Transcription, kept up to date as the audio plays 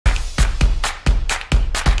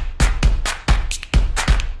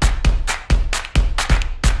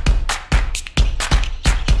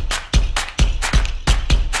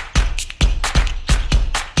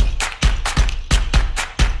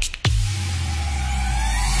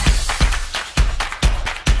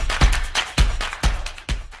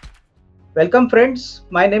Welcome, friends.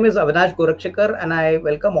 My name is Avinash Gorakshakar, and I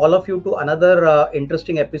welcome all of you to another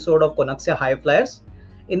interesting episode of Konexio HighFlyers.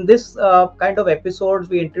 In this kind of episodes,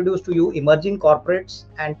 we introduce to you emerging corporates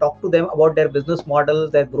and talk to them about their business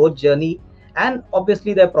models, their growth journey, and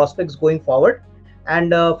obviously their prospects going forward.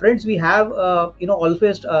 And friends, we have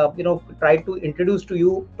always try to introduce to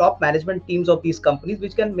you top management teams of these companies,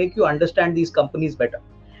 which can make you understand these companies better.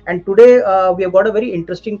 And today we have got a very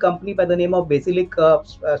interesting company by the name of Basilic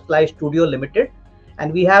Fly Studio Limited.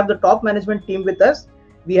 And we have the top management team with us.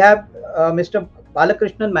 We have Mr.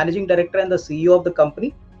 Balakrishnan, Managing Director and the CEO of the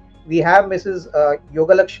company. We have Mrs.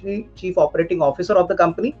 Yogalakshmi, Chief Operating Officer of the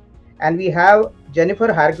company. And we have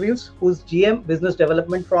Jennifer Hargreaves, who's GM Business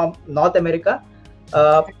Development from North America.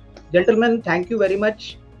 Uh, Gentlemen, thank you very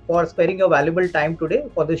much for sparing your valuable time today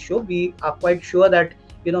for this show. We are quite sure that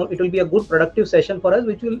it will be a good productive session for us,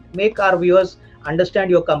 which will make our viewers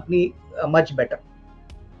understand your company much better.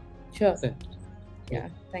 Sure. Yeah,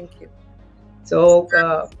 thank you. So,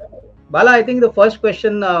 Bala, I think the first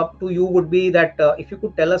question to you would be that if you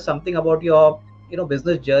could tell us something about your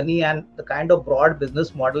business journey and the kind of broad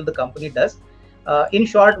business model the company does. In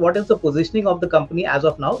short, what is the positioning of the company as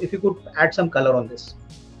of now? If you could add some color on this.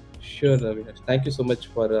 Sure, Avinash. Thank you so much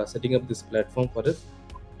for setting up this platform for us.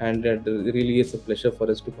 And it really is a pleasure for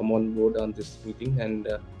us to come on board on this meeting and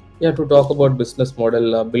to talk about business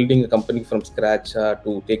model, building a company from scratch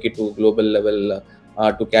to take it to global level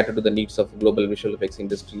to cater to the needs of global visual effects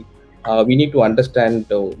industry. We need to understand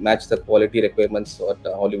to match the quality requirements what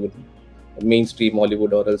Hollywood, mainstream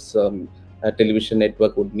Hollywood or else a television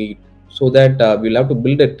network would need. So that we'll have to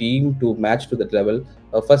build a team to match to that level.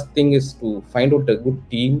 First thing is to find out a good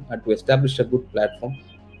team and to establish a good platform.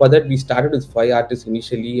 For that, we started with 5 artists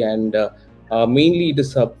initially, and mainly it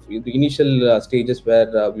is the initial stages where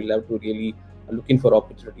we'll have to really looking for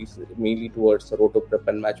opportunities, mainly towards roto prep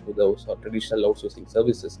and match with those or traditional outsourcing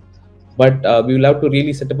services. But we will have to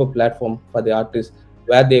really set up a platform for the artists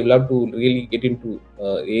where they will have to really get into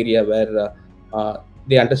area where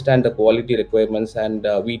they understand the quality requirements, and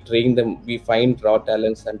we train them. We find raw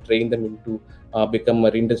talents and train them into become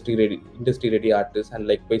an industry ready artists, and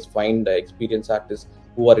likewise find experienced artists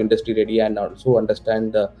who are industry ready and also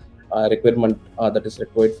understand the requirement that is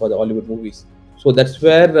required for the Hollywood movies. So that's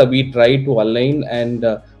where we try to align and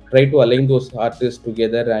try to align those artists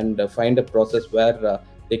together and find a process where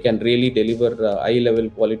they can really deliver high level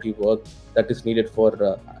quality work that is needed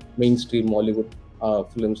for mainstream Hollywood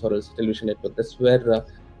films or else television network. That's where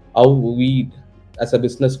how we as a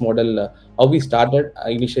business model how we started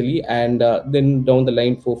initially, and then down the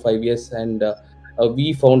line for 5 years, and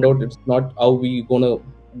we found out it's not how we gonna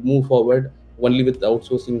move forward only with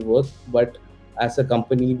outsourcing work, but as a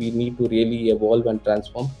company we need to really evolve and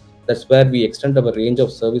transform. That's where we extend our range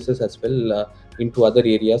of services as well into other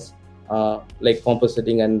areas like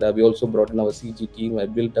compositing, and we also brought in our CG team. I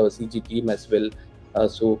built our CG team as well.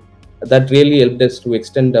 So that really helped us to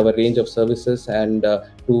extend our range of services and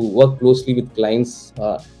to work closely with clients,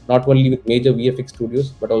 not only with major VFX studios,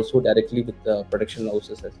 but also directly with production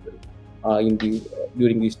houses as well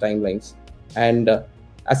during these timelines. And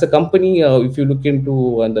as a company, if you look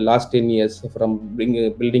into the last 10 years, from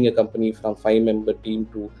building a company from 5-member team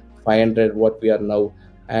to 500, what we are now,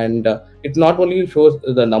 and it not only shows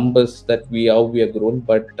the numbers that how we have grown,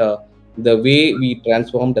 but the way we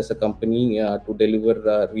transformed as a company to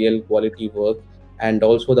deliver real quality work, and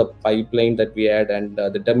also the pipeline that we had, and the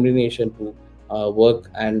determination to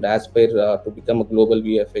work and aspire to become a global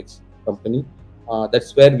VFX company.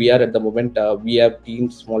 That's where we are at the moment. We have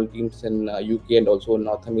teams, small teams in UK and also in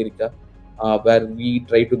North America, where we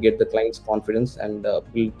try to get the client's confidence and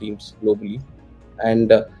build teams globally.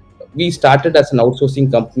 And we started as an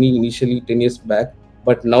outsourcing company initially 10 years back,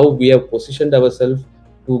 but now we have positioned ourselves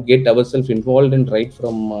to get ourselves involved in right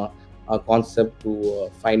from concept to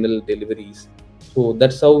final deliveries. So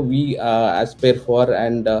that's how we aspire for,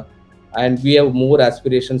 and we have more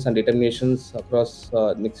aspirations and determinations across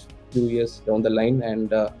next few years down the line,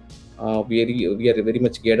 and we are very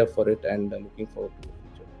much geared up for it and looking forward to the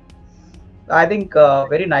future. I think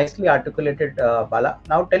very nicely articulated, Bala.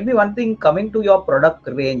 Now, tell me one thing. Coming to your product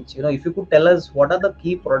range, if you could tell us what are the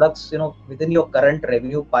key products, within your current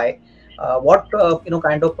revenue pie. What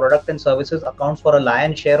kind of product and services accounts for a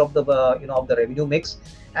lion's share of the of the revenue mix,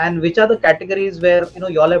 and which are the categories where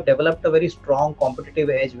you all have developed a very strong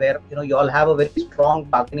competitive edge, where you all have a very strong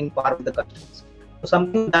bargaining power with the customers. So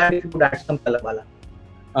something like that, if you could add some color, Bala.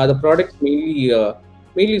 The products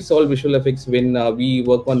mainly solve visual effects. When we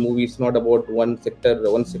work on movies, not about one sector,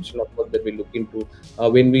 one section of work that we look into.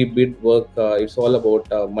 When we bid work, it's all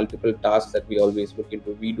about multiple tasks that we always look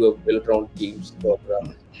into. We do have well-rounded teams for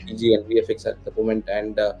CG and VFX at the moment.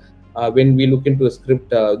 And when we look into a script,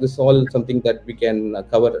 this is all something that we can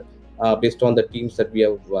cover based on the teams that we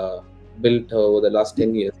have built over the last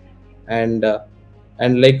 10 years. And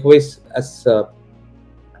likewise, as in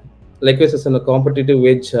a competitive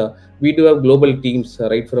edge, we do have global teams,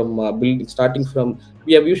 right from building, starting from,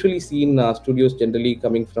 we have usually seen studios generally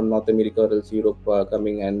coming from North America or else Europe,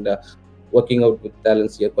 coming and working out with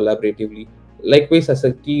talents here collaboratively. Likewise, as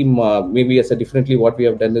a team, maybe as a differently, what we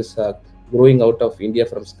have done is growing out of India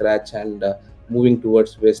from scratch and moving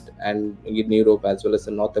towards West and in Europe as well as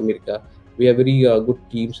in North America. We have very good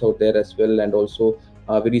teams out there as well, and also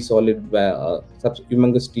very solid,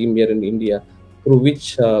 humongous team here in India, through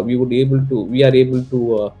which we are able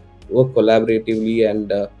to work collaboratively,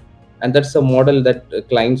 and that's a model that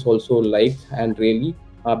clients also like, and really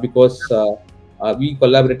because we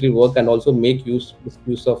collaboratively work and also make use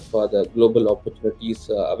of the global opportunities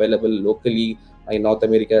available locally in North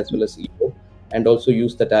America as well as Europe, and also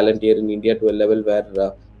use the talent here in India to a level where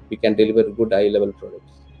we can deliver good high level products.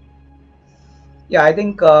 Yeah, I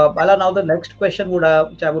think Bala, now the next question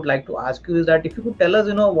which I would like to ask you is that if you could tell us,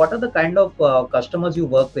 what are the kind of customers you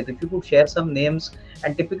work with? If you could share some names,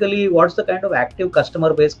 and typically what's the kind of active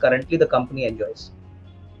customer base currently the company enjoys?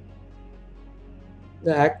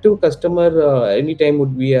 The active customer anytime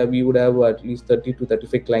would be we would have at least 30 to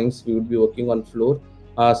 35 clients we would be working on floor.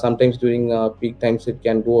 Sometimes during peak times it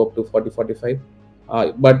can go up to 40-45,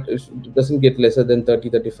 but it doesn't get lesser than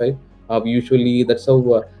 30-35. We usually, that's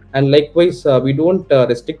how and likewise we don't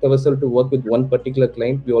restrict ourselves to work with one particular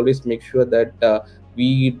client. We always make sure that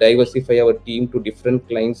we diversify our team to different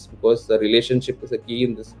clients, because the relationship is a key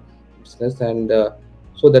in this business, and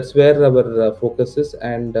so that's where our focus is.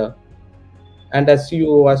 And as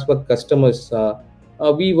you ask for customers,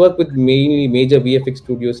 we work with mainly major VFX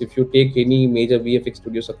studios. If you take any major VFX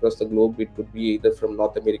studios across the globe, it would be either from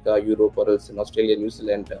North America, Europe, or else in Australia, New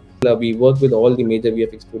Zealand. We work with all the major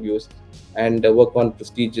VFX studios and work on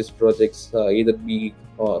prestigious projects, either be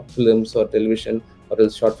films or television, or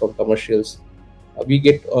else short form commercials. We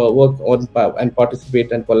get work on and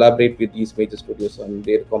participate and collaborate with these major studios on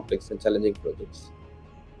their complex and challenging projects.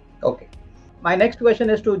 Okay. My next question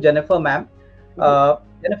is to Jennifer ma'am.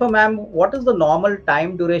 Jennifer ma'am, what is the normal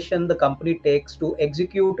time duration the company takes to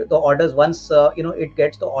execute the orders once it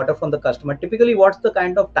gets the order from the customer? Typically, what's the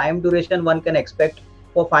kind of time duration one can expect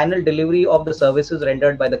for final delivery of the services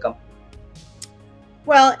rendered by the company?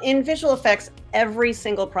 Well, in visual effects, every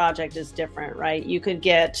single project is different, right? You can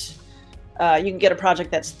get a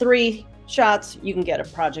project that's 3 shots, you can get a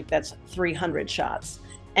project that's 300 shots,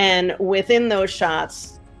 and within those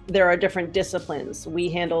shots there are different disciplines. We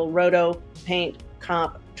handle roto, paint,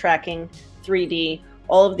 comp, tracking, 3D,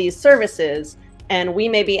 all of these services, and we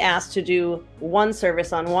may be asked to do 1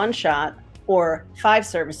 service on 1 shot or 5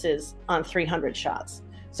 services on 300 shots.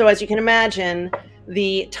 So as you can imagine,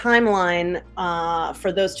 the timeline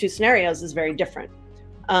for those 2 scenarios is very different.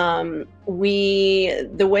 The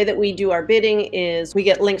way that we do our bidding is we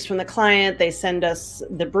get links from the client, they send us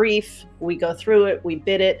the brief, we go through it, we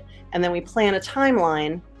bid it, and then we plan a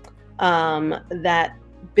timeline that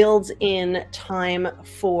builds in time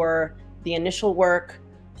for the initial work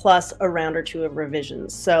plus a round or 2 of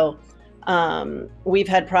revisions. So we've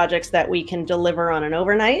had projects that we can deliver on an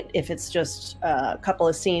overnight if it's just a couple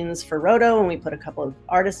of scenes for roto and we put a couple of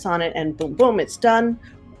artists on it and boom, boom, it's done.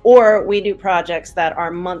 Or we do projects that are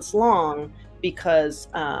months long because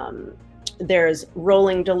there's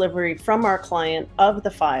rolling delivery from our client of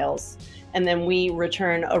the files, and then we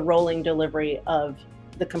return a rolling delivery of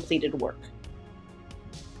the completed work.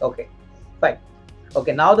 Okay, fine.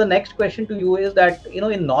 Okay, now the next question to you is that,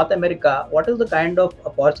 in North America, what is the kind of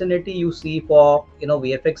opportunity you see for,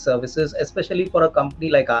 VFX services, especially for a company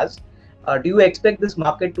like us? Do you expect this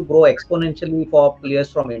market to grow exponentially for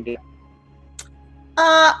players from India?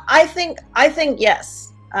 I think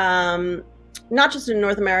yes. Not just in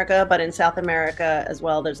North America, but in South America as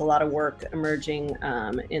well. There's a lot of work emerging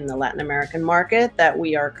in the Latin American market that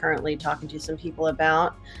we are currently talking to some people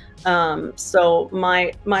about. So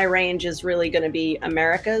my range is really going to be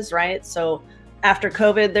Americas, right? So after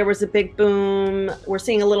COVID, there was a big boom. We're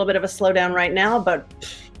seeing a little bit of a slowdown right now, but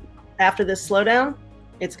after this slowdown,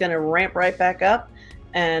 it's going to ramp right back up.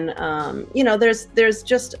 And there's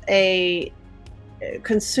just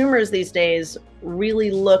consumers these days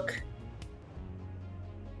really look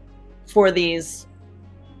for these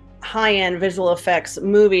high-end visual effects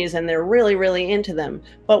movies, and they're really, really into them.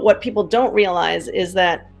 But what people don't realize is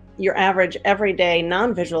that your average everyday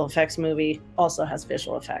non-visual effects movie also has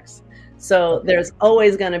visual effects. So there's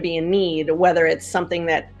always going to be a need, whether it's something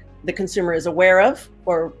that the consumer is aware of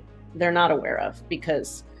or they're not aware of,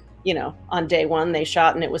 because, you know, on day one they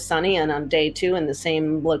shot and it was sunny, and on day two in the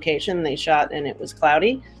same location they shot and it was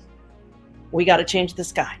cloudy. We got to change the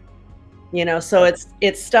sky, you know. So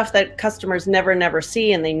it's stuff that customers never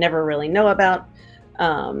see and they never really know about.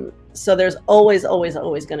 So there's always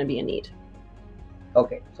going to be a need.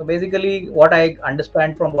 Okay, so basically what I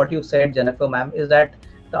understand from what you said, Jennifer ma'am, is that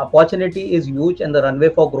the opportunity is huge and the runway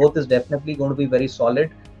for growth is definitely going to be very solid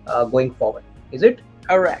going forward. Is it?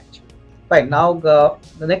 Correct. Fine. Now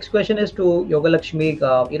the next question is to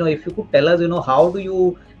Yogalakshmi. You know, if you could tell us, you know, how do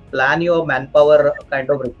you plan your manpower kind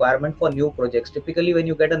of requirement for new projects? Typically, when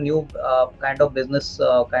you get a new kind of business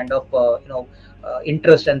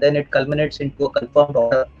interest, and then it culminates into a confirmed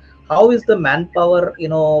order, how is the manpower, you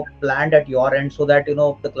know, planned at your end, so that, you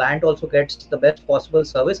know, the client also gets the best possible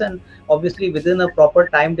service, and obviously within a proper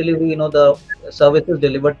time delivery, you know, the service is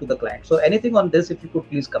delivered to the client. So anything on this, if you could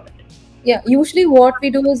please comment. Yeah, usually what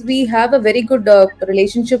we do is we have a very good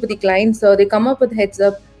relationship with the clients. They come up with heads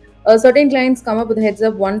up. Certain clients come up with heads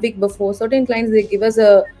up 1 week before. Certain clients, they give us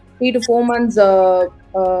a 3 to 4 months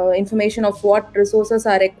information of what resources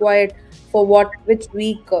are required for which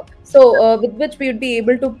week. So with which we would be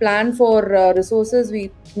able to plan for resources.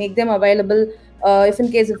 We make them available.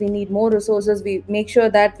 If we need more resources, we make sure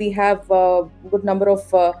that we have a good number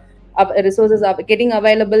of resources are getting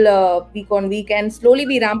available week on week, and slowly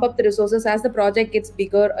we ramp up the resources as the project gets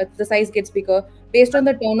bigger, the size gets bigger. Based on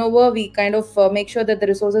the turnover, we kind of make sure that the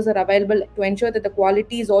resources are available to ensure that the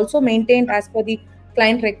quality is also maintained as per the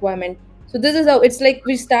client requirement. So this is how it's like.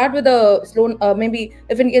 We start with a slow, maybe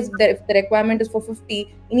if the requirement is for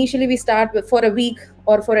 50, initially we start with for a week,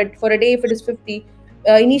 or for a day if it is 50.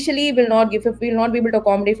 Initially we'll not be able to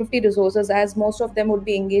accommodate 50 resources, as most of them would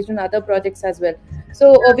be engaged in other projects as well.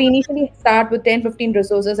 So we initially start with 10-15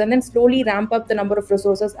 resources and then slowly ramp up the number of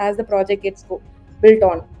resources as the project gets built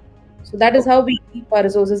on. So that is how we keep our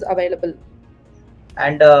resources available.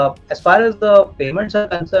 And as far as the payments are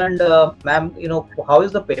concerned, ma'am, you know, how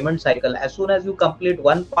is the payment cycle? As soon as you complete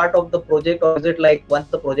one part of the project, or is it like once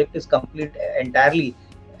the project is complete entirely,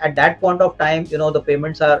 at that point of time, you know, the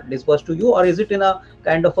payments are disbursed to you, or is it in a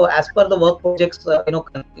kind of as per the work projects,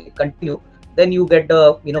 continue, then you get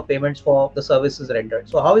the, you know, payments for the services rendered?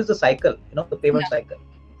 So how is the cycle, you know, the payment cycle?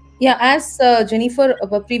 Yeah, as Jennifer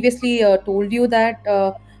previously told you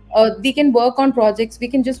that we can work on projects. We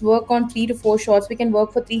can just work on 3 to 4 shots. We can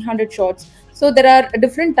work for 300 shots. So there are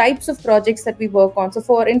different types of projects that we work on. So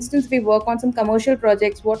for instance, we work on some commercial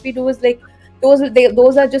projects. What we do is like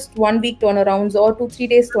those are just 1 week turnarounds or 2-3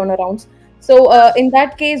 days turnarounds. So in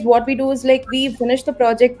that case, what we do is like we finish the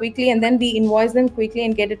project quickly and then we invoice them quickly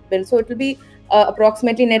and get it billed. So it will be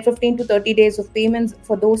approximately net 15 to 30 days of payments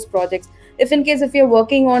for those projects. If you're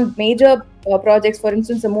working on major projects, for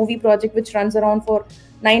instance, a movie project which runs around for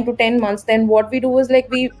 9 to 10 months, then what we do is like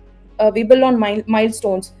we bill on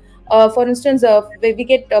milestones. For instance, we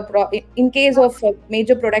get in case of a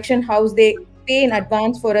major production house, they pay in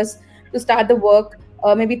advance for us to start the work.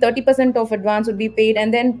 Maybe 30% of advance would be paid,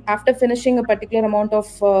 and then after finishing a particular amount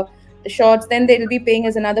of shots, then they will be paying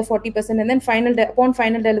us another 40%, and then upon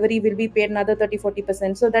final delivery will be paid another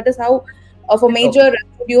 30-40%. So that is how for major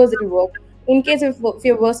studios it will work. In case if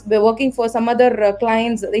you're working for some other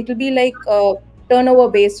clients, it will be like turnover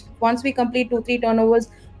based. Once we complete 2-3 turnovers,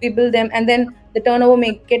 we bill them, and then the turnover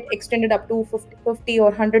may get extended up to 50 or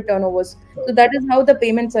 100 turnovers. So that is how the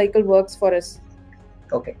payment cycle works for us.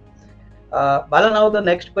 Okay. Bala, now the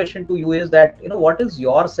next question to you is that, you know, what is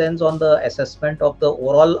your sense on the assessment of the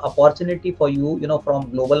overall opportunity for you, you know, from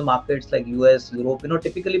global markets like US, Europe, you know,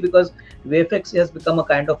 typically because VFX has become a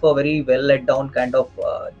kind of a very well let down kind of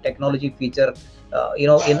technology feature, you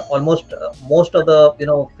know, in almost most of the, you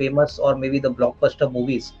know, famous or maybe the blockbuster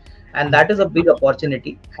movies. And that is a big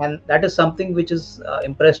opportunity. And that is something which is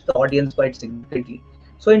impressed the audience quite significantly.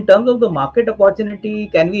 So in terms of the market opportunity,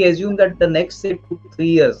 can we assume that the next, say, 2 to 3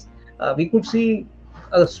 years, we could see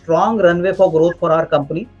a strong runway for growth for our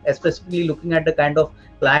company, especially looking at the kind of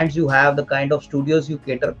clients you have, the kind of studios you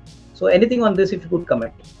cater? So anything on this, if you could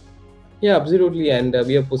comment? Yeah, absolutely. And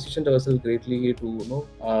we have positioned ourselves greatly to, you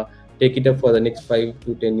know, take it up for the next 5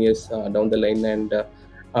 to 10 years down the line. And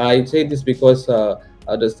I say this because the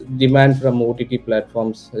demand from OTT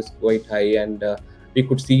platforms is quite high, and we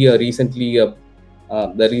could see recently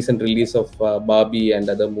the recent release of Barbie and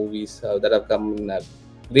other movies that have come in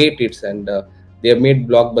great hits, and they have made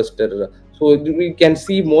blockbuster. So we can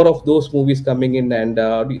see more of those movies coming in,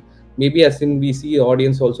 and maybe as in we see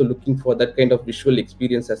audience also looking for that kind of visual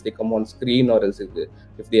experience as they come on screen, or else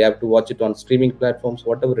if they have to watch it on streaming platforms,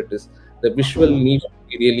 whatever it is, the visual needs to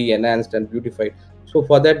be really enhanced and beautified. So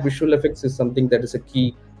for that, visual effects is something that is a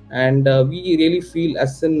key and we really feel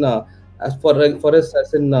as in for us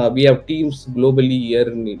as in we have teams globally here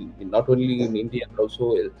not only in India but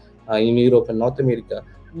also in Europe and North America.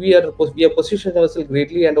 We have positioned ourselves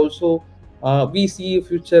greatly, and also we see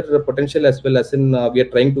future potential as well, as in we are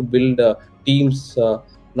trying to build teams.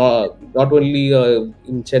 Not only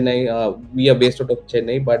in Chennai, we are based out of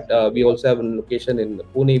Chennai, but we also have a location in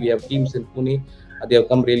Pune. We have teams in Pune. They have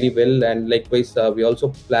come really well, and likewise, we also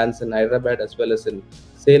plans in Hyderabad as well as in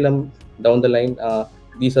Salem down the line.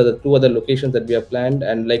 These are the two other locations that we have planned,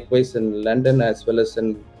 and likewise in London as well as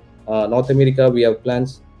in North America, we have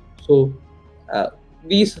plans. So uh,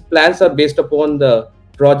 these plans are based upon the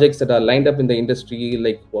projects that are lined up in the industry,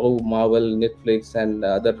 like how Marvel, Netflix, and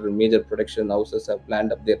other major production houses have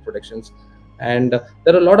planned up their productions. And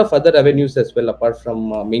there are a lot of other avenues as well, apart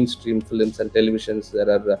from mainstream films and televisions. There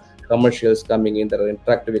are commercials coming in, there are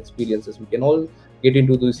interactive experiences. We can all get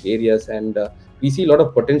into these areas, and we see a lot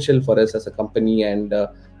of potential for us as a company, and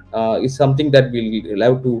it's something that we'll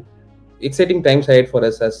have to exciting times ahead for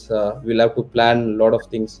us, as we'll have to plan a lot of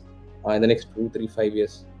things in the next 2, 3, 5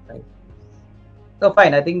 years. Right? So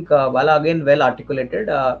fine, I think Bala again well articulated.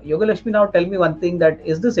 Yogalakshmi, now tell me one thing: that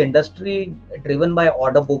is this industry driven by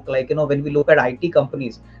order book? Like, when we look at IT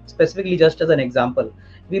companies, specifically just as an example,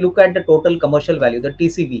 we look at the total commercial value, the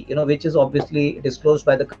TCV, which is obviously disclosed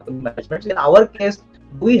by the company management. In our case,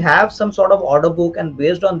 do we have some sort of order book, and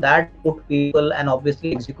based on that, put people and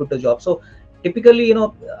obviously execute the job? So typically,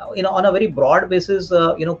 on a very broad basis,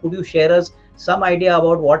 could you share us some idea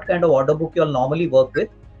about what kind of order book you'll normally work with?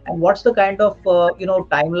 And what's the kind of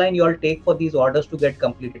timeline you all take for these orders to get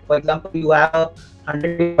completed? For example, you have a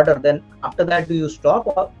 100-day order, then after that, do you stop,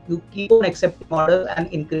 or you keep on accepting orders and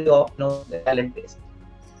increase your talent base?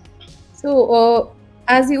 So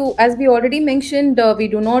as we already mentioned, we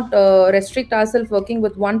do not restrict ourselves working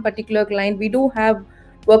with one particular client. We do have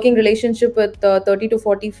working relationship with 30 to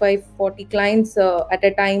 45, 40 clients at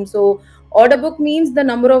a time. So order book means the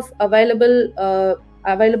number of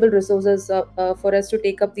available resources for us to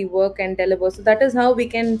take up the work and deliver. So that is how we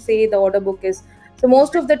can say the order book is. So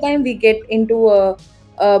most of the time we get into a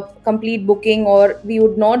complete booking, or we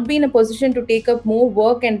would not be in a position to take up more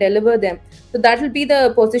work and deliver them. So that will be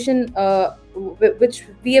the position which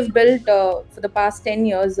we have built for the past 10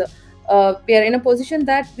 years. We are in a position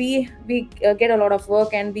that we get a lot of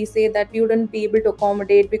work, and we say that we wouldn't be able to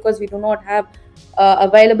accommodate because we do not have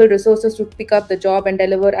available resources to pick up the job and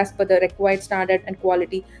deliver as per the required standard and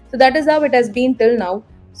quality. So that is how it has been till now.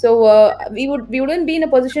 So we wouldn't be in a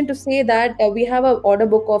position to say that we have an order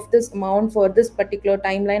book of this amount for this particular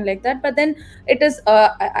timeline like that. But then it is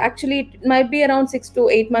actually, it might be around 6 to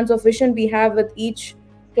 8 months of vision we have with each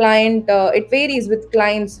client. It varies with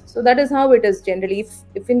clients. So that is how it is generally.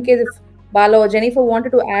 If in case if Bala or Jennifer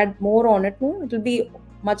wanted to add more on it, no, it will be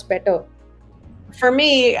much better. For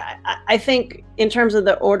me, I think in terms of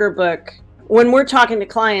the order book, when we're talking to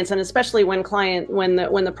clients, and especially when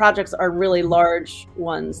the projects are really large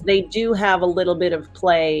ones, they do have a little bit of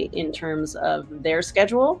play in terms of their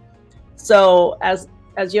schedule. So as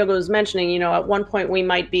Yoga was mentioning, at one point we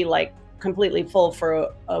might be like completely full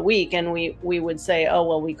for a week, and we would say, oh,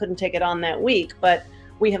 well, we couldn't take it on that week, but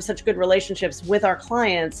we have such good relationships with our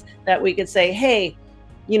clients that we could say, hey,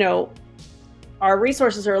 our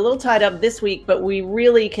resources are a little tied up this week, but we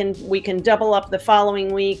can double up the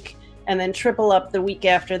following week and then triple up the week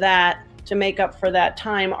after that to make up for that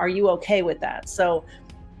time. Are you okay with that? So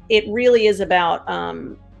it really is about,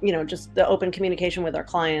 just the open communication with our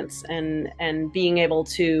clients, and being able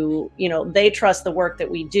to, they trust the work that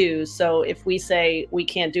we do. So if we say we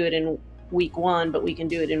can't do it in week 1, but we can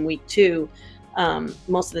do it in week 2,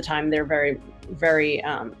 most of the time they're very, very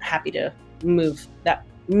happy to move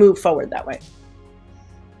forward that way.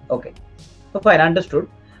 Okay, so fine, understood.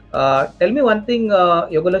 Tell me one thing,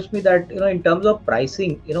 Yogalakshmi, that in terms of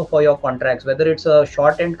pricing, for your contracts, whether it's a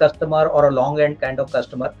short end customer or a long end kind of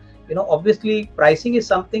customer, obviously pricing is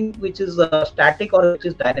something which is static or which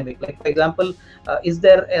is dynamic. Like, for example, is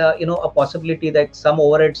there a possibility that some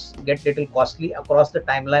overheads get little costly across the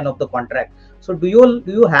timeline of the contract? So do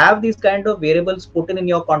you have these kind of variables put in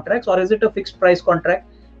your contracts, or is it a fixed price contract?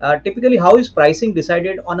 Typically, how is pricing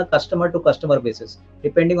decided on a customer to customer basis,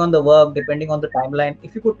 depending on the work, depending on the timeline?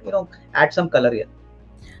 If you could, add some color here.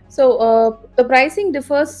 So the pricing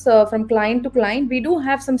differs from client to client. We do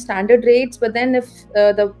have some standard rates, but then if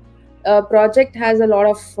the project has a lot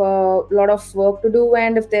of work to do,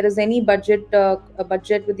 and if there is any budget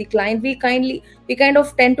with the client, we kind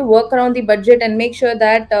of tend to work around the budget and make sure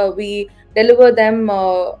that we deliver them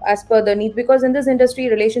as per the need, because in this industry,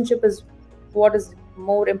 relationship is what is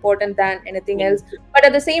more important than anything else. But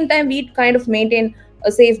at the same time, we kind of maintain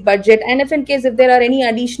a safe budget. And if in case if there are any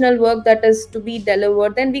additional work that is to be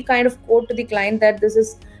delivered, then we kind of quote to the client that this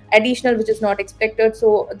is additional which is not expected,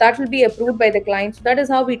 so that will be approved by the client. So that is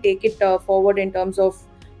how we take it forward in terms of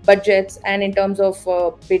budgets and in terms of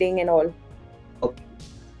bidding and all. Okay,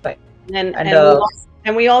 fine.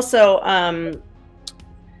 And we also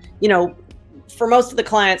you know, for most of the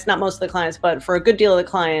clients, not most of the clients, but for a good deal of the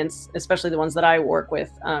clients, especially the ones that I work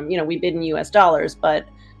with, you know, we bid in US dollars, but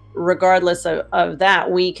regardless of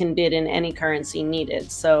that, we can bid in any currency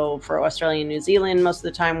needed. So for Australia and New Zealand, most of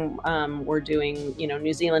the time we're doing, you know,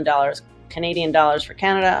 New Zealand dollars, Canadian dollars for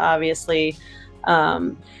Canada, obviously.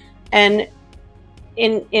 And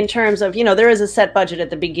in terms of, you know, there is a set budget at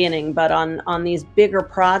the beginning, but on these bigger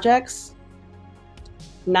projects,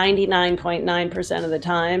 99.9% of the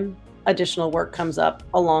time, additional work comes up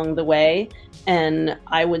along the way. And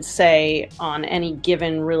I would say on any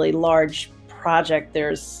given really large project,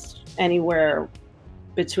 there's anywhere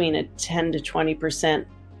between a 10 to 20%,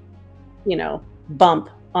 you know, bump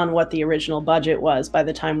on what the original budget was by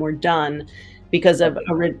the time we're done, because of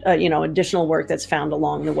you know, additional work that's found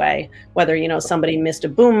along the way, whether, you know, somebody missed a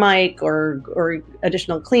boom mic or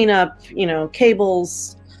additional cleanup, you know,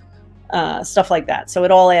 cables, stuff like that. So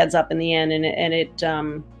it all adds up in the end, and it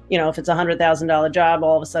you know, if it's $100,000 job,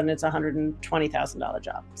 all of a sudden it's $120,000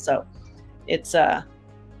 job. So it's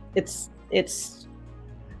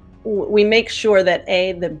we make sure that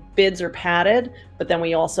the bids are padded, but then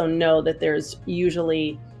we also know that there's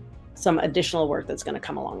usually some additional work that's going to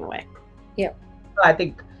come along the way. Yeah, I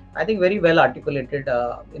think very well articulated,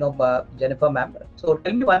 you know, Jennifer ma'am. So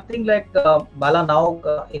tell me one thing, like Bala, now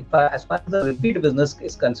as far as the repeat business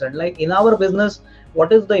is concerned, like in our business,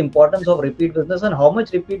 what is the importance of repeat business, and how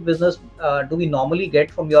much repeat business do we normally get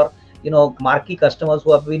from your, you know, marquee customers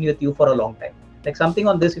who have been with you for a long time? Like something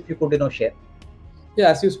on this, if you could, you know, share.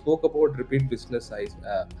 Yeah, as you spoke about repeat business size,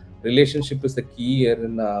 relationship is the key here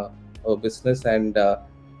in our business. And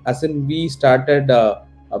as in we started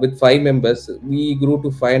with 5 members, we grew to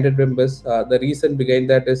 500 members. The reason behind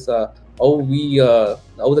that is how the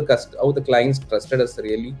clients trusted us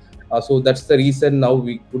really. So that's the reason now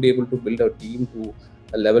we could able to build our team to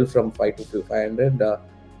a level from 5 to 500.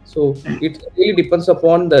 So it really depends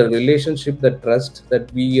upon the relationship, the trust that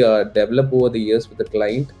we develop over the years with the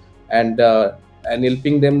client, and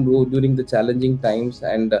helping them during the challenging times.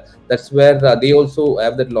 And that's where they also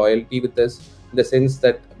have that loyalty with us, in the sense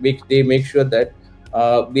that they make sure that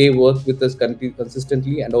they work with us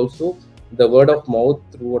consistently, and also the word of mouth,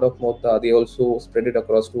 they also spread it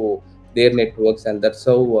across to their networks, and that's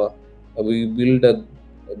how we build a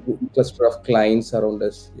cluster of clients around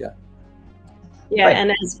us. Yeah. Right.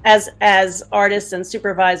 And as artists and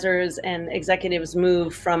supervisors and executives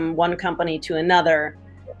move from one company to another,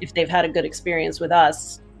 if they've had a good experience with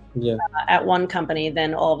us at one company,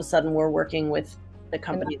 then all of a sudden we're working with the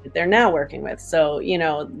company that they're now working with. So, you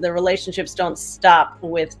know, the relationships don't stop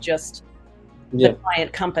with just the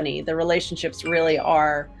client company. The relationships really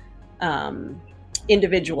are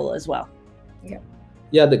individual as well.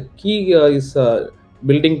 Yeah, the key is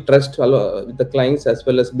building trust with the clients, as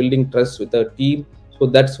well as building trust with the team. So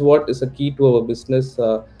that's what is a key to our business.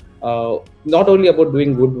 Not only about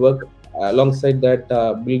doing good work, alongside that,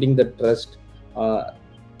 building the trust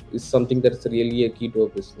is something that's really a key to our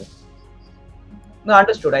business. No,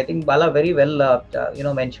 understood. I think Bala very well, you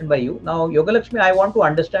know, mentioned by you. Now, Yogalakshmi, I want to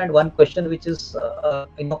understand one question, which is,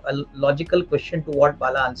 you know, a logical question to what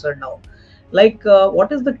Bala answered now. Like,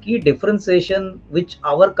 what is the key differentiation which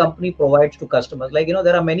our company provides to customers? Like, you know,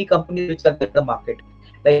 there are many companies which are in the market.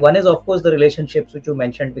 Like, one is, of course, the relationships which you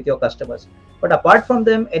mentioned with your customers. But apart from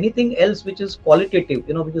them, anything else which is qualitative,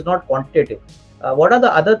 you know, which is not quantitative. What are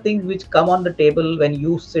the other things which come on the table when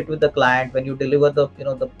you sit with the client, when you deliver the, you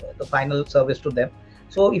know, the final service to them?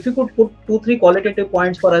 So if you could put 2-3 qualitative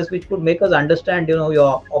points for us, which could make us understand, you know,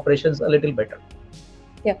 your operations a little better.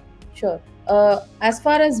 Yeah, sure. As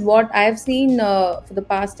far as what I've seen for the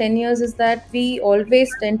past 10 years is that we always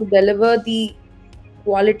tend to deliver the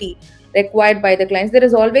quality required by the clients. There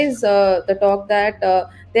is always the talk that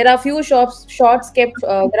there are few shots kept,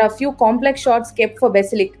 there are few complex shots kept for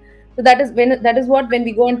Basilic. So that is what when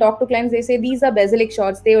we go and talk to clients, they say these are Basilic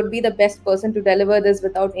shots. They would be the best person to deliver this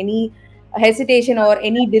without any hesitation or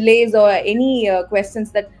any delays or any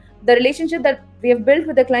questions. That the relationship that we have built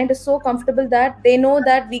with the client is so comfortable that they know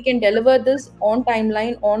that we can deliver this on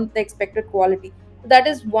timeline, on the expected quality. So that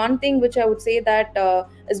is one thing which I would say that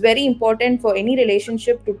is very important for any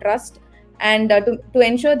relationship, to trust and to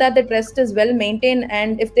ensure that the trust is well maintained.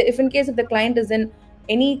 And if in case the client is in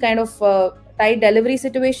any kind of tight delivery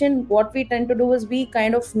situation, what we tend to do is we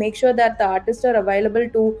kind of make sure that the artists are available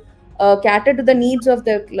to cater to the needs of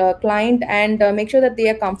the client, and make sure that they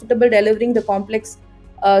are comfortable delivering the complex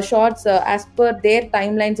shots as per their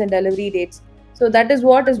timelines and delivery dates. So that is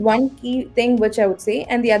what is one key thing which I would say.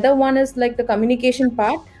 And the other one is like the communication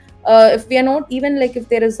part. If we are not, even like if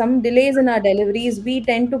there is some delays in our deliveries, we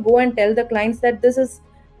tend to go and tell the clients that this is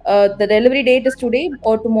the delivery date is today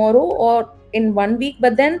or tomorrow or in 1 week.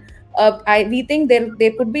 But then we think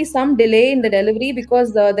there could be some delay in the delivery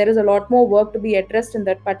because there is a lot more work to be addressed in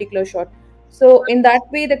that particular shot. So in that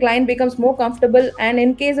way, the client becomes more comfortable. And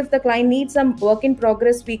in case if the client needs some work in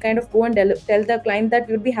progress, we kind of go and tell the client that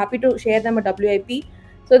we would be happy to share them a WIP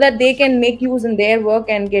so that they can make use in their work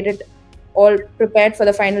and get it all prepared for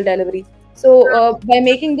the final delivery. So by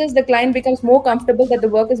making this, the client becomes more comfortable that the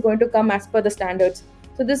work is going to come as per the standards.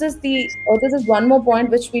 So this is one more point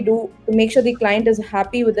which we do to make sure the client is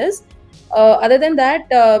happy with this. Other than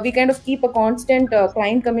that, we kind of keep a constant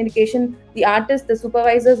client communication. The artists, the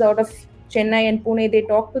supervisors out of Chennai and Pune, they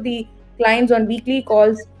talk to the clients on weekly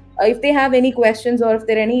calls. If they have any questions or if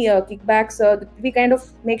there are any kickbacks, we kind of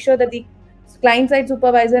make sure that the client side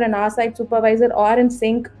supervisor and our side supervisor are in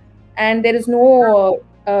sync, and there is no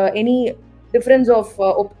any difference of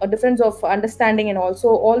understanding, and also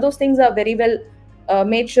all those things are very well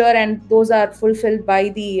made sure, and those are fulfilled by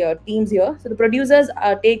the teams here. So the producers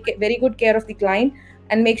take very good care of the client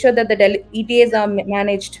and make sure that the ETAs are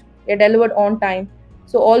managed, they're delivered on time.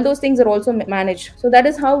 So all those things are also managed. So that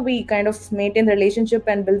is how we kind of maintain the relationship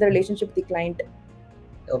and build the relationship with the client.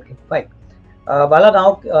 Okay, fine. Bala,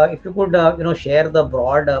 now if you could share the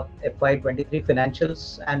broad FY23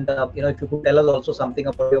 financials, and if you could tell us also something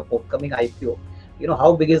about your forthcoming IPO.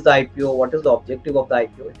 How big is the IPO? What is the objective of the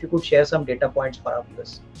IPO? If you could share some data points for our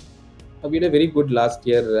viewers. We had a very good last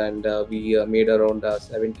year, and we made around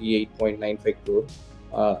 78.95 crore.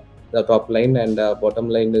 The top line, and bottom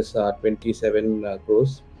line is 27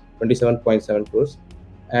 crores, 27.7 crores.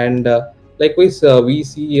 And likewise, we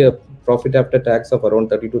see a profit after tax of around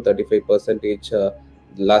 30 to 35%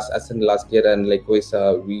 last year, and likewise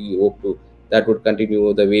we hope to that would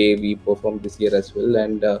continue the way we performed this year as well.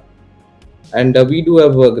 And we do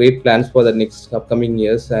have great plans for the next upcoming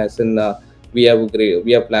years, as in we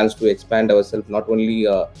have plans to expand ourselves not only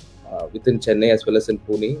within Chennai as well as in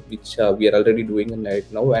Pune, which we are already doing right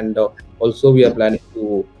now, and also we are planning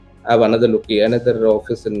to have another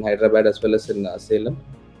office in Hyderabad as well as in Salem.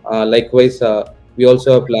 Likewise, we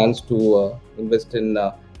also have plans to invest in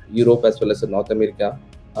Europe as well as in North America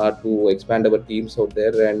to expand our teams out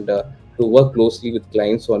there, and to work closely with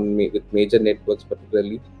clients with major networks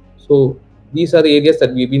particularly. So these are the areas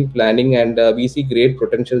that we've been planning, and we see great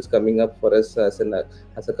potentials coming up for us as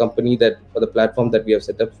a company, that for the platform that we have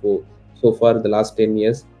set up for so far the last 10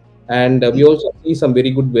 years. And we also see some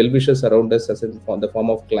very good well-wishers around us as in the form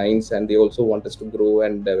of clients, and they also want us to grow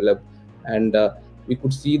and develop. And we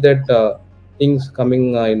could see that things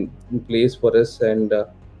coming in place for us, and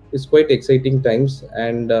it's quite exciting times.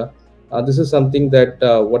 And this is something that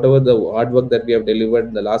whatever the hard work that we have delivered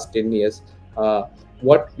in the last 10 years,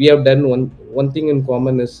 what we have done, one thing in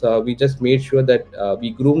common is we just made sure that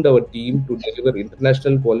we groomed our team to deliver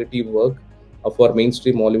international quality work for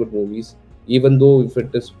mainstream Hollywood movies. Even though if it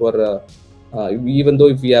is for even though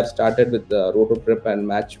if we have started with roto prep and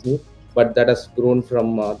match move, but that has grown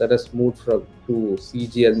from that has moved from to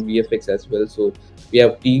CG and VFX as well. So we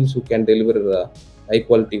have teams who can deliver high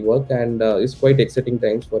quality work, and it's quite exciting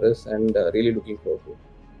times for us, and really looking forward to it.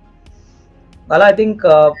 Well, I think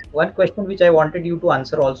one question which I wanted you to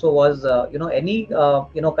answer also was, any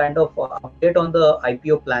kind of update on the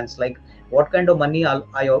IPO plans, like what kind of money are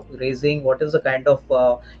you raising? What is the kind of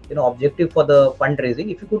objective for the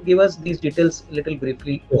fundraising? If you could give us these details a little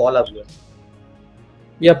briefly to all of you.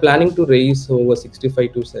 We are planning to raise over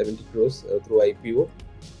 65 to 70 crores through IPO,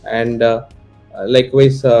 and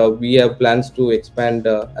likewise we have plans to expand.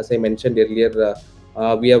 As I mentioned earlier,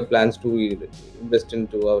 we have plans to invest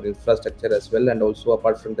into our infrastructure as well, and also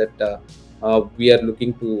apart from that, we are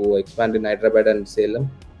looking to expand in Hyderabad and Salem.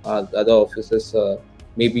 The other offices,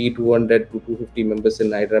 maybe 200 to 250 members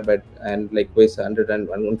in Hyderabad, and likewise 100 and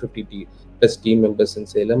 150 plus team members in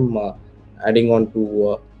Salem. Adding on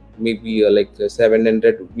to maybe like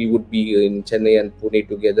 700, we would be in Chennai and Pune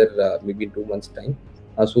together maybe in 2 months' time.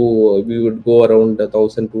 So we would go around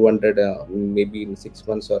 1,200 maybe in 6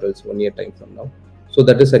 months or else 1 year time from now. So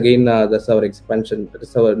that is again that's our expansion. That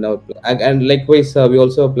is our now, and likewise we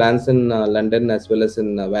also have plans in London as well as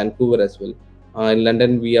in Vancouver as well. In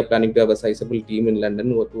London, we are planning to have a sizable team in London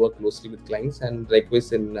to work closely with clients, and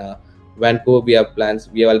likewise in Vancouver, we have plans.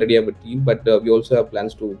 We already have a team, but we also have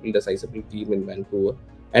plans to build a sizable team in Vancouver.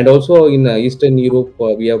 And also in Eastern Europe,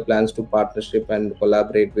 we have plans to partnership and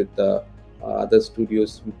collaborate with other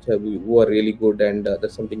studios who are really good, and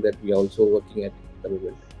that's something that we are also working at the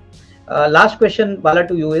moment. Last question, Bala,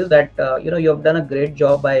 to you is that you have done a great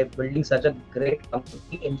job by building such a great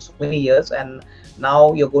company in so many years, and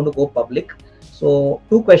now you're going to go public. So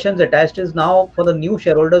two questions attached is, now for the new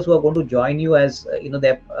shareholders who are going to join you as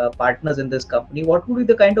their partners in this company, what would be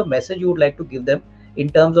the kind of message you would like to give them in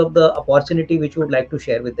terms of the opportunity which you would like to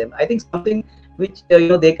share with them? I think something which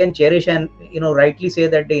they can cherish and rightly say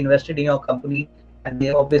that they invested in your company and they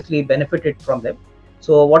obviously benefited from them.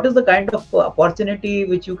 So what is the kind of opportunity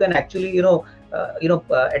which you can actually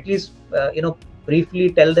at least briefly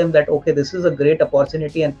tell them that, okay, this is a great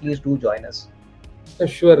opportunity and please do join us?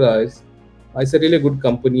 Sure. It's a really good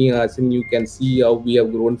company. As in, you can see how we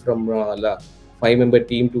have grown from 5-member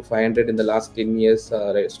team to 500 in the last 10 years,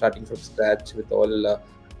 starting from scratch with all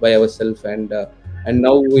by ourselves, and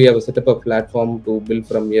now we have set up a platform to build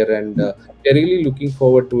from here, and we're really looking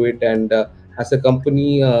forward to it. And as a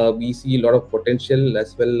company, we see a lot of potential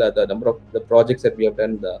as well. The number of the projects that we have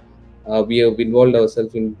done, we have involved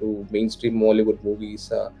ourselves into mainstream Hollywood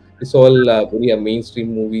movies. It's all very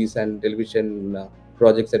mainstream movies and television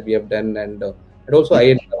projects that we have done, and also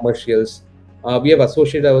high-end commercials. We have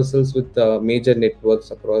associated ourselves with major networks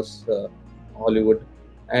across Hollywood,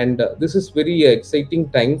 and this is very exciting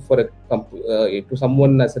time for to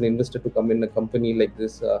someone as an investor to come in a company like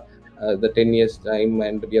this. The 10 years time,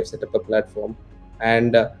 and we have set up a platform,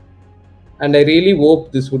 and I really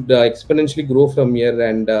hope this would exponentially grow from here,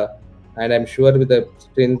 and I'm sure with the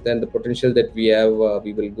strength and the potential that we have,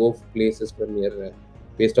 we will go places from here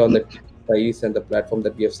based on the size and the platform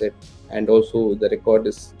that we have set, and also the record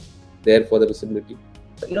is there for the visibility.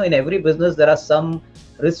 In every business there are some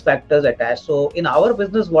risk factors attached. So in our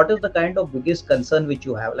business, what is the kind of biggest concern which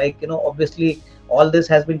you have? Like, obviously all this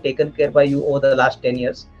has been taken care by you over the last 10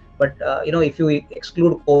 years. But, if you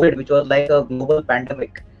exclude COVID, which was like a global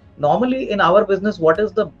pandemic, normally in our business, what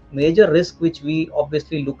is the major risk which we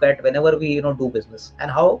obviously look at whenever we, do business?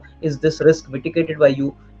 And how is this risk mitigated by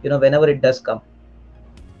you, whenever it does come?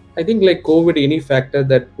 I think like COVID, any factor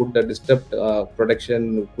that could disrupt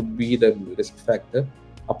production could be the risk factor.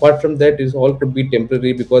 Apart from that, is all could be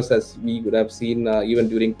temporary, because as we would have seen even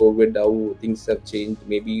during COVID, how things have changed.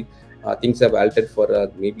 Maybe things have altered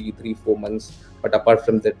for maybe 3-4 months, but apart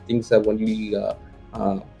from that, things have only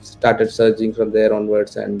started surging from there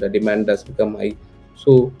onwards, and the demand has become high.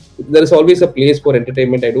 So there is always a place for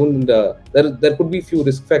entertainment. I don't there could be few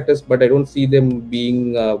risk factors, but I don't see them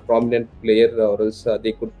being a prominent player, or else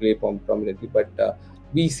they could play prominently. But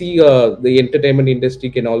we see the entertainment industry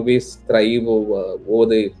can always thrive over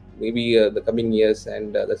the maybe the coming years,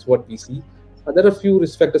 and that's what we see. There are few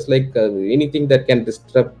risk factors, like anything that can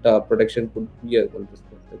disrupt production could be a one risk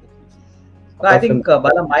factor. I think,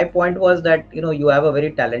 Bala, my point was that, you have a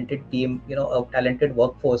very talented team, a talented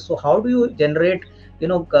workforce. So how do you generate,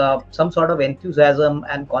 some sort of enthusiasm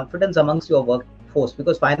and confidence amongst your workforce?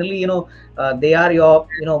 Because finally, they are your,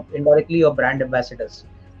 indirectly your brand ambassadors.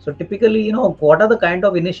 So typically, what are the kind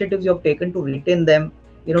of initiatives you have taken to retain them,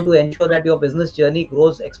 to ensure that your business journey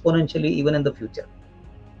grows exponentially even in the future?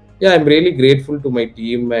 Yeah, I'm really grateful to my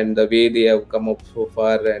team and the way they have come up so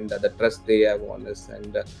far, and the trust they have on us,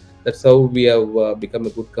 and that's how we have become a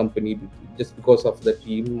good company, just because of the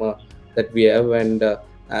team that we have. And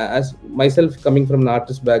as myself coming from an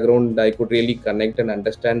artist background, I could really connect and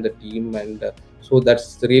understand the team, and so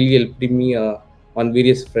that's really helped me on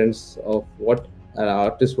various fronts of what an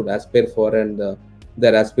artist would aspire for, and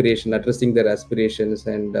their aspiration, addressing their aspirations,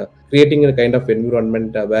 and creating a kind of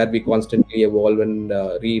environment where we constantly evolve and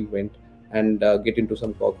reinvent, and get into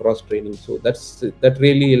some cross training. So that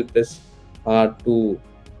really helped us to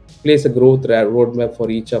place a growth roadmap for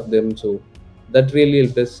each of them. So that really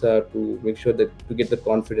helped us to make sure that to get the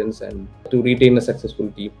confidence and to retain a successful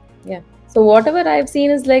team. Yeah. So whatever I've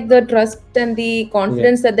seen is like the trust and the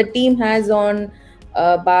confidence that the team has on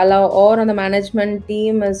Bala or on the management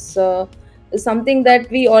team is something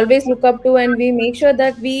that we always look up to, and we make sure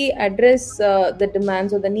that we address the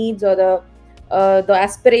demands or the needs or the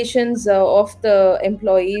aspirations of the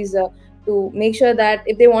employees, to make sure that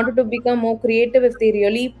if they wanted to become more creative, if they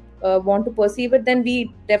really want to perceive it, then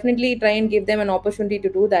we definitely try and give them an opportunity to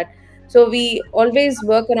do that. So we always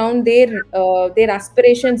work around their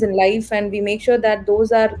aspirations in life, and we make sure that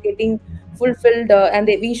those are getting fulfilled, and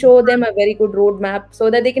we show them a very good roadmap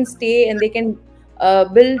so that they can stay and they can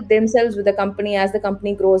build themselves with the company as the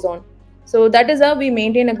company grows on. So that is how we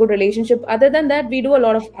maintain a good relationship. Other than that, we do a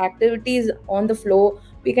lot of activities on the floor.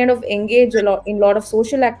 We kind of engage a lot in a lot of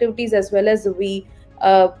social activities, as well as we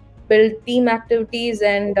build team activities,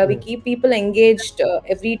 and we keep people engaged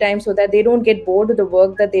every time so that they don't get bored with the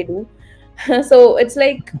work that they do. So it's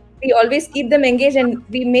like we always keep them engaged, and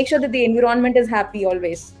we make sure that the environment is happy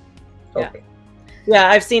always. Okay. Yeah,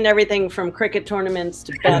 I've seen everything from cricket tournaments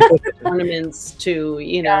to basketball tournaments to,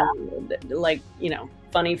 like,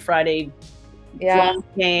 funny Friday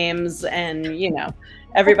games, and,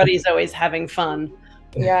 everybody's always having fun.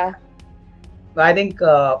 Yeah. I think,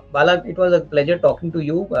 Bala, it was a pleasure talking to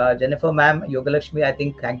you. Jennifer ma'am, Yogalakshmi, I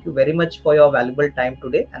think thank you very much for your valuable time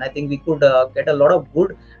today. And I think we could get a lot of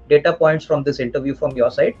good data points from this interview from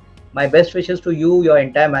your side. My best wishes to you, your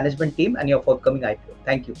entire management team, and your forthcoming IPO.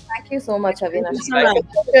 Thank you. Thank you so much, Avinash. Thank you so much.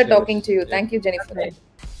 It's a pleasure talking to you. Thank you, Jennifer.